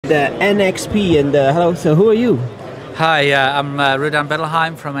NXP, and hello. So who are you? Hi, I'm Rudan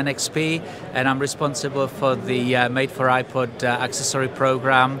Bettelheim from NXP, and I'm responsible for the Made for iPod accessory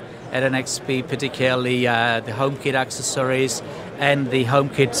program at NXP, particularly the HomeKit accessories and the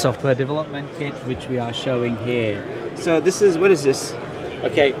HomeKit software development kit, which we are showing here. So what is this?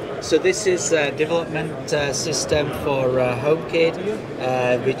 Okay, so this is a development system for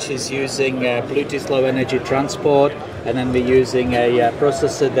HomeKit, which is using Bluetooth Low Energy Transport, and then we're using a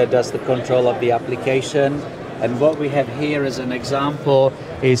processor that does the control of the application. And what we have here as an example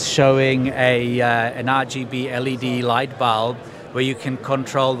is showing an RGB LED light bulb where you can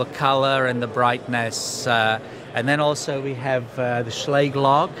control the color and the brightness. And then also we have the Schlage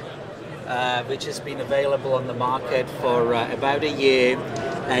lock, which has been available on the market for about a year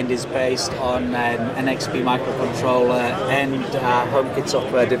and is based on an NXP microcontroller and HomeKit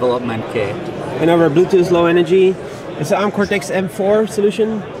software development kit. And our Bluetooth Low Energy, it's the ARM Cortex-M4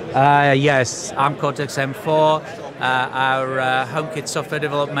 solution? Yes, ARM Cortex-M4. Our HomeKit software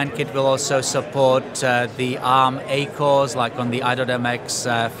development kit will also support the ARM A cores, like on the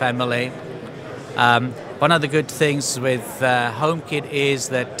i.MX family. One of the good things with HomeKit is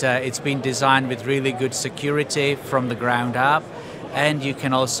that it's been designed with really good security from the ground up, and you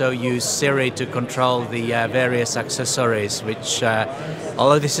can also use Siri to control the various accessories, which,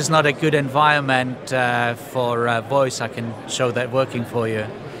 although this is not a good environment for voice, I can show that working for you.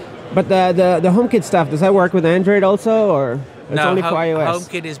 But the HomeKit stuff, does that work with Android also, or it's no, only for iOS?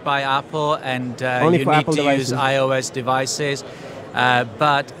 HomeKit is by Apple, and only you for need Apple to devices. use iOS devices.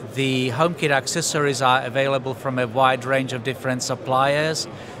 But the HomeKit accessories are available from a wide range of different suppliers.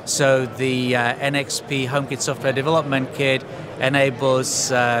 So the NXP HomeKit software development kit enables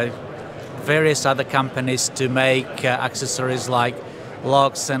various other companies to make accessories like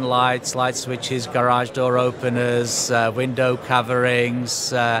locks and lights, light switches, garage door openers, window coverings,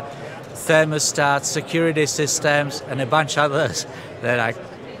 thermostats, security systems, and a bunch of others that I...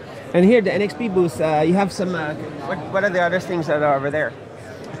 And here, the NXP booth, you have some, what are the other things that are over there?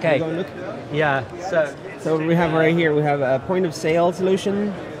 Okay. Can you go and look? Yeah, so we have right here, we have a point of sale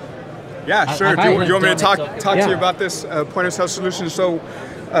solution. Yeah, sure. Do you want me to talk to you about this point of sale solution? So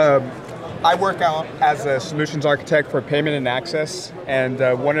I work out as a solutions architect for payment and access, and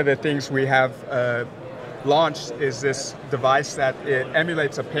one of the things we have launched is this device that it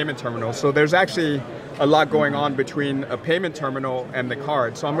emulates a payment terminal. So there's actually a lot going on between a payment terminal and the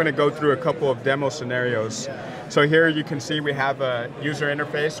card. So I'm going to go through a couple of demo scenarios. So here you can see we have a user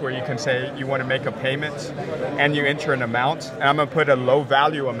interface where you can say you want to make a payment and you enter an amount. And I'm going to put a low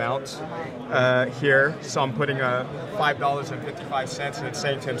value amount here. So I'm putting a $5.55 and it's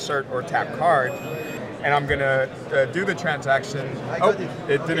saying to insert or tap card. And I'm going to do the transaction. Oh,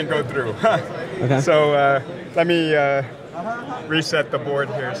 it didn't go through. Okay. So let me reset the board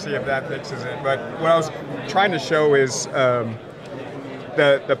here, see if that fixes it. But what I was trying to show is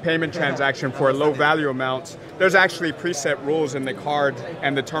the payment transaction for a low value amount. There's actually preset rules in the card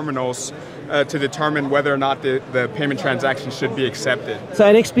and the terminals to determine whether or not the payment transaction should be accepted. So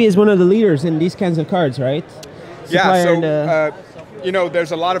NXP is one of the leaders in these kinds of cards, right? Yeah, so you know,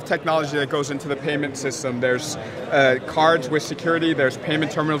 there's a lot of technology that goes into the payment system. There's cards with security, there's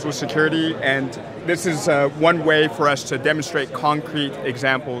payment terminals with security, and this is one way for us to demonstrate concrete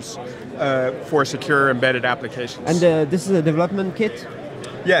examples for secure embedded applications. And this is a development kit?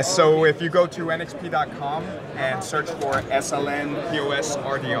 Yes, so if you go to nxp.com and search for SLN POS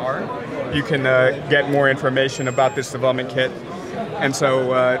RDR, you can get more information about this development kit. And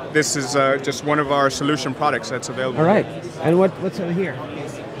so this is just one of our solution products that's available. All right. And what's over here?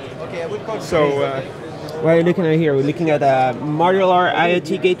 Okay, so what are you looking at here? We're looking at a modular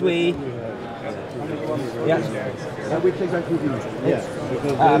IoT gateway. Yeah.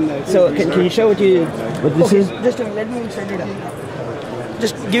 So can you show what this is? Just let me set it up.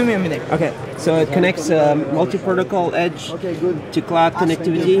 Just give me a minute. Okay. So it connects multi-protocol edge to cloud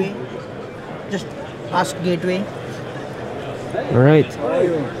connectivity. Just ask gateway. All right.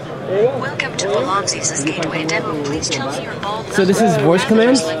 Welcome to Velocity's gateway demo. Please tell me your bulb. So this is voice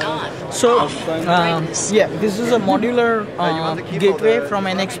commands? So, yeah, this is a modular gateway from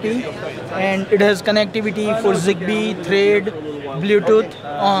NXP, and it has connectivity for Zigbee, Thread, Bluetooth,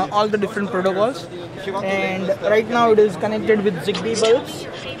 all the different protocols. And right now it is connected with Zigbee bulbs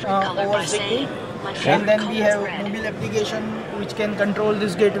over Zigbee. And then we have mobile application which can control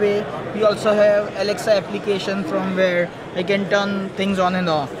this gateway. We also have Alexa application from where I can turn things on and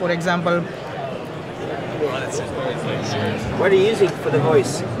off. For example, what are you using for the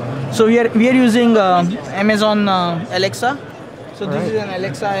voice? So we are using Amazon Alexa. So this is an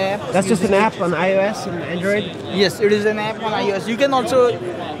Alexa app. That's just an app on iOS and Android? Yes, it is an app on iOS. You can also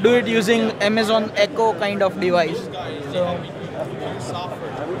do it using Amazon Echo kind of device. So,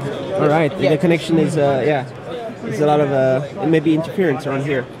 all right, the connection is yeah, there's a lot of maybe interference around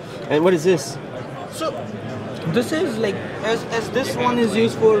here. And what is this? So this is like as this one is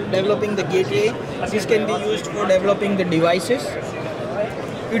used for developing the gateway, this can be used for developing the devices.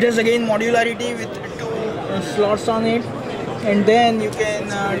 It has again modularity with 2 slots on it, and then you can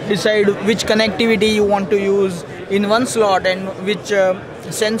decide which connectivity you want to use in one slot and which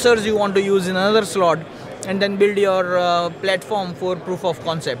sensors you want to use in another slot, and then build your platform for proof of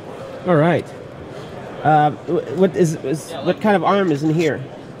concept. All right. What kind of ARM is in here?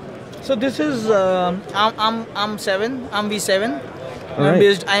 So this is ARM V7, right.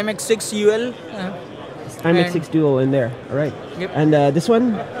 based IMX6 UL. IMX6 Dual in there. All right. Yep. And this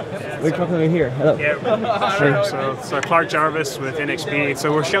one, we're talking over here. Hello. Yeah, sure. So Clark Jarvis with NXP.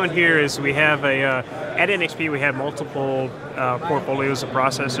 So we're showing here is we have at NXP we have multiple portfolios of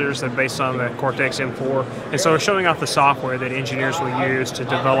processors that are based on the Cortex-M4, and so we're showing off the software that engineers will use to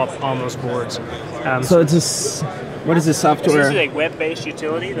develop on those boards. So it's this. What is this software? This is a web-based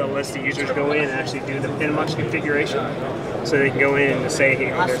utility that lets the users go in and actually do the pin-mux configuration. So they can go in and say, hey,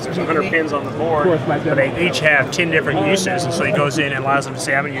 there's 100 pins on the board, but they each have 10 different uses. And so he goes in and allows them to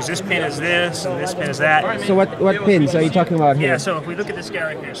say, I'm going to use this pin as this, and this pin as that. So what pins are you talking about here? Yeah, so if we look at this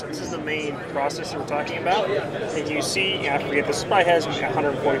guy right here, so this is the main processor we're talking about. And you see, I forget, this probably has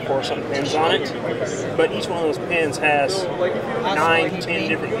 144 something pins on it. But each one of those pins has 9, 10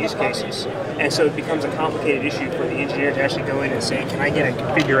 different use cases. And so it becomes a complicated issue for the engineer to actually go in and say, can I get a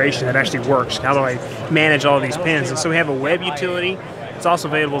configuration that actually works? How do I manage all these pins? And so we have a web utility. It's also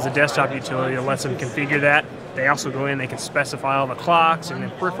available as a desktop utility that lets them configure that. They also go in, they can specify all the clocks and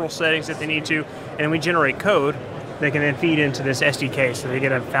then peripheral settings that they need to, and we generate code they can then feed into this SDK, so they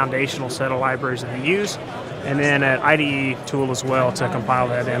get a foundational set of libraries that they use, and then an IDE tool as well to compile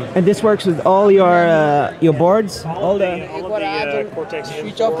that in. And this works with all your boards? All of the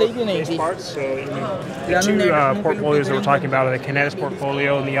Cortex-M4 base parts. So the 2 portfolios that we're talking about are the Kinetis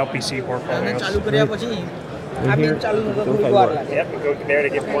portfolio and the LPC portfolios. Here. Yep, we go there to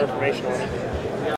get more information on it.